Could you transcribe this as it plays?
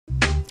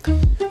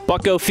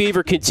Bucko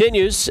Fever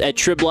continues at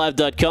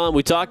TribLive.com.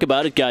 We talk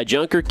about it. Guy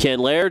Junker, Ken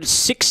Laird,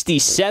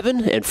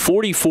 67 and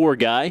 44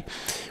 guy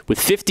with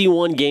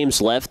 51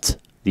 games left.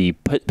 The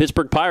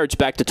Pittsburgh Pirates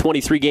back to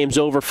 23 games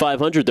over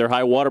 500, their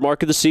high water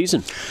mark of the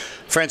season.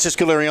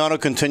 Francisco Liriano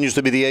continues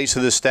to be the ace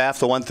of the staff.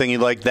 The one thing you'd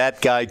like that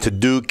guy to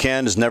do,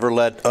 Ken, is never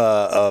let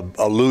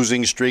a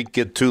losing streak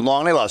get too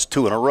long. They lost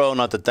 2 in a row.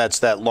 Not that that's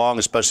that long,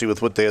 especially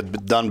with what they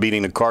had done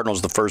beating the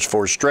Cardinals the first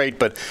 4 straight.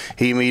 But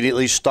he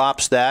immediately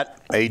stops that.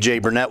 A.J.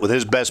 Burnett with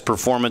his best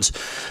performance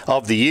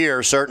of the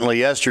year, certainly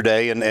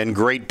yesterday, and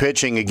great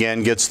pitching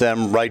again gets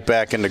them right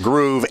back in the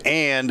groove.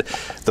 And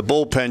the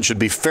bullpen should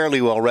be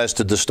fairly well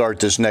rested to start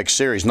this next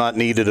series. Not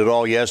needed at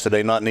all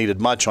yesterday, not needed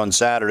much on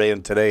Saturday,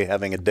 and today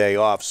having a day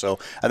off. So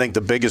I think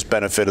the biggest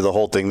benefit of the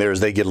whole thing there is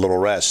they get a little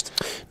rest.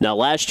 Now,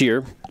 last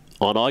year,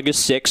 on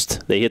August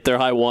 6th, they hit their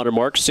high water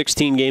mark,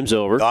 16 games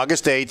over.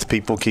 August 8th,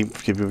 people keep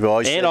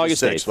always saying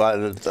August 6th.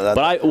 8th.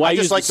 But I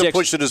just like to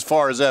push it as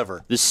far as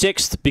ever. The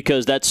 6th,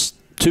 because that's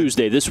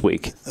Tuesday this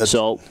week.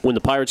 So when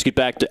the Pirates get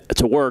back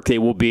to work, they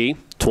will be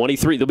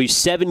 23. They'll be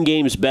 7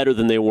 games better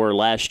than they were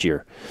last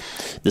year.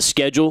 The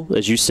schedule,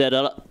 as you set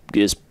up,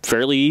 is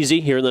fairly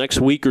easy here in the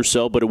next week or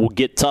so, but it will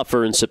get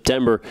tougher in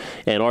September,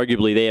 and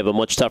arguably they have a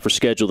much tougher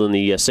schedule than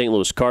the St.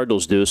 Louis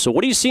Cardinals do. So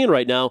what are you seeing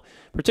right now,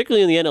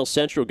 particularly in the NL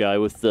Central, guy,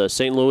 with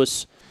St.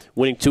 Louis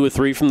winning 2 or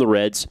 3 from the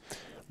Reds?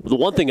 The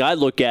one thing I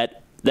look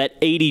at,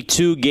 that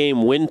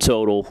 82-game win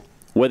total,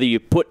 whether you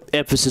put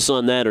emphasis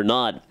on that or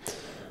not,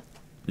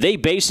 they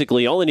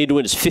basically, all they need to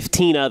win is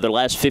 15 out of their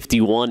last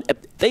 51.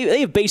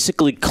 They have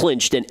basically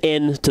clinched an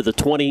end to the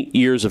 20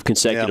 years of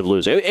consecutive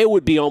losing. It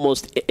would be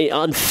almost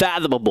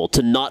unfathomable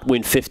to not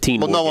win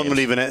 15 Well, no one games. would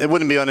even, it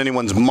wouldn't be on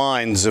anyone's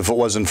minds if it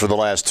wasn't for the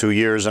last 2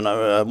 years. And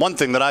one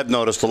thing that I've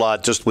noticed a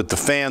lot just with the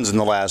fans in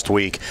the last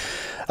week,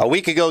 a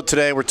week ago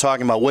today, we're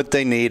talking about what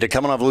they need. They're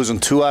coming off losing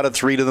 2 out of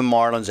 3 to the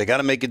Marlins. They got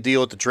to make a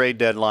deal at the trade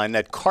deadline.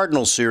 That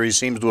Cardinals series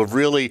seems to have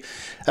really,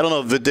 I don't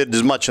know if it did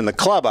as much in the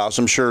clubhouse.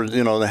 I'm sure,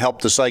 it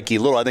helped the psyche a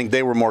little. I think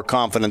they were more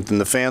confident than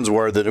the fans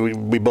were. That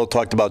we both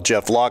talked about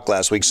Jeff Locke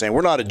last week saying,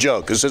 we're not a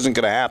joke. This isn't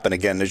going to happen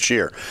again this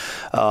year.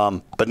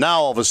 But now,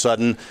 all of a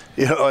sudden,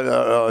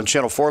 on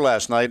Channel 4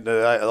 last night,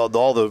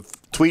 all the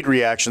tweet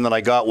reaction that I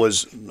got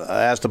was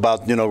asked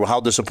about, how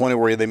disappointed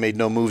were you they made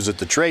no moves at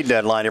the trade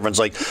deadline. Everyone's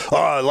like,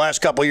 the last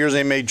couple of years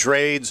they made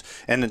trades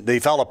and they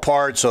fell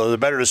apart, so they're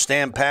better to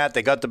stand pat.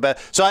 They got the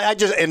best. So I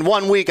just, in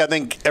 1 week, I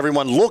think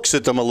everyone looks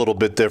at them a little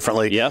bit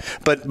differently. Yeah.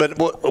 But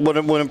what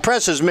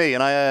impresses me,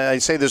 and I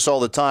say this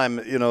all the time,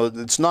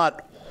 it's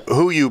not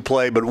who you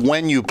play, but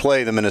when you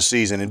play them in a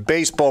season. In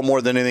baseball,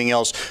 more than anything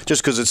else,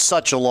 just because it's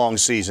such a long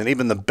season.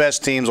 Even the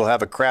best teams will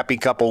have a crappy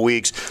couple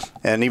weeks,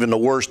 and even the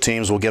worst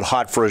teams will get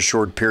hot for a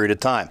short period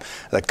of time.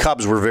 The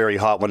Cubs were very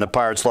hot when the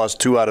Pirates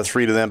lost 2 out of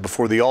 3 to them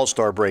before the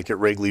All-Star break at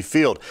Wrigley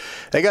Field.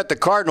 They got the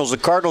Cardinals. The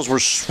Cardinals were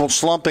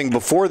slumping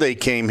before they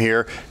came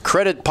here.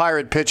 Credit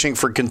Pirate pitching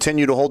for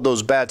continuing to hold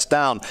those bats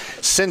down.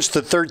 Since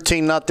the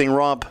 13-0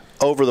 romp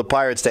over the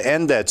Pirates to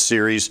end that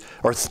series,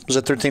 or was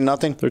it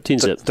 13-0?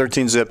 13-zip.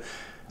 13-zip.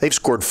 They've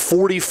scored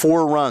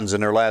 44 runs in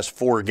their last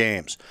 4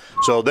 games.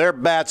 So their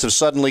bats have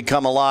suddenly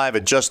come alive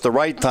at just the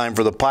right time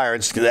for the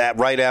Pirates,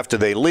 right after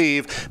they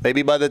leave.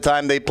 Maybe by the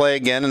time they play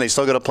again, and they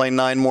still got to play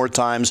 9 more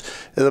times,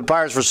 the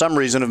Pirates, for some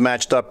reason, have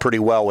matched up pretty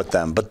well with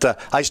them. But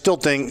I still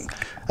think,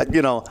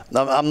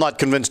 I'm not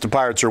convinced the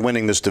Pirates are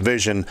winning this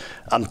division.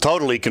 I'm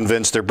totally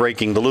convinced they're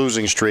breaking the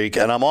losing streak,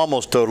 and I'm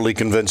almost totally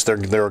convinced they're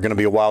going to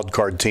be a wild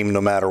card team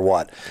no matter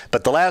what.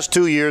 But the last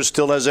 2 years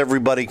still has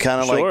everybody kind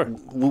of like,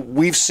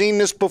 we've seen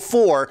this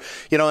before.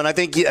 And I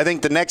think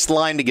the next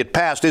line to get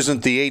past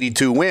isn't the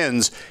 82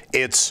 wins.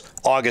 It's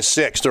August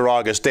 6th or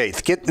August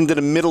 8th. Get into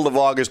the middle of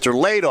August or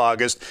late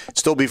August,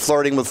 still be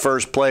flirting with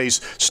first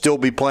place, still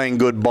be playing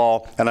good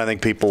ball, and I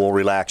think people will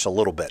relax a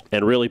little bit.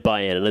 And really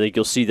buy in. And I think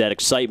you'll see that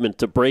excitement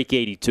to break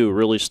 82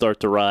 really start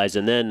to rise.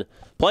 And then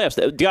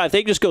playoffs. Yeah, if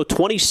they just go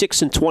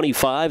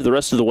 26-25 the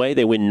rest of the way,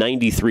 they win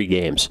 93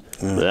 games.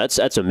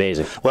 That's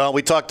amazing. Well,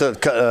 we talked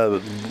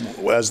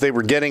as they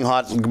were getting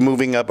hot,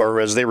 moving up, or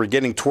as they were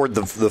getting toward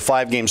the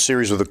 5-game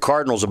series with the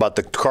Cardinals, about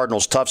the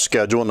Cardinals' tough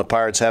schedule and the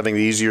Pirates having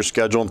the easier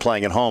schedule and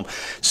playing at home.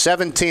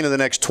 17 of the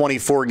next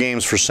 24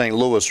 games for St.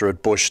 Louis are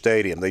at Busch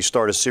Stadium. They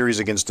start a series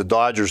against the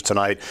Dodgers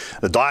tonight.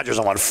 The Dodgers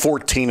have won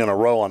 14 in a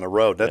row on the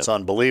road. That's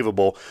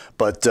unbelievable.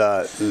 But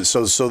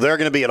so they're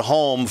going to be at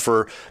home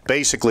for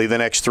basically the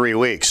next 3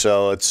 weeks.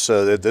 So this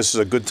is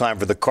a good time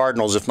for the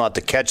Cardinals, if not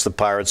to catch the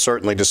Pirates,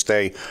 certainly to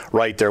stay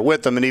right there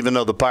with them. And even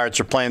though the Pirates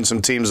are playing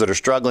some teams that are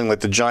struggling,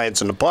 like the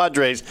Giants and the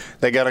Padres,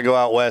 they got to go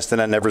out west,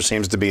 and that never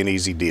seems to be an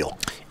easy deal.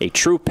 A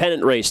true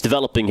pennant race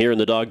developing here in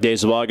the dog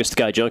days of August.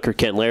 Guy Junker,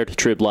 Ken Laird,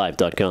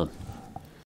 TribLive.com.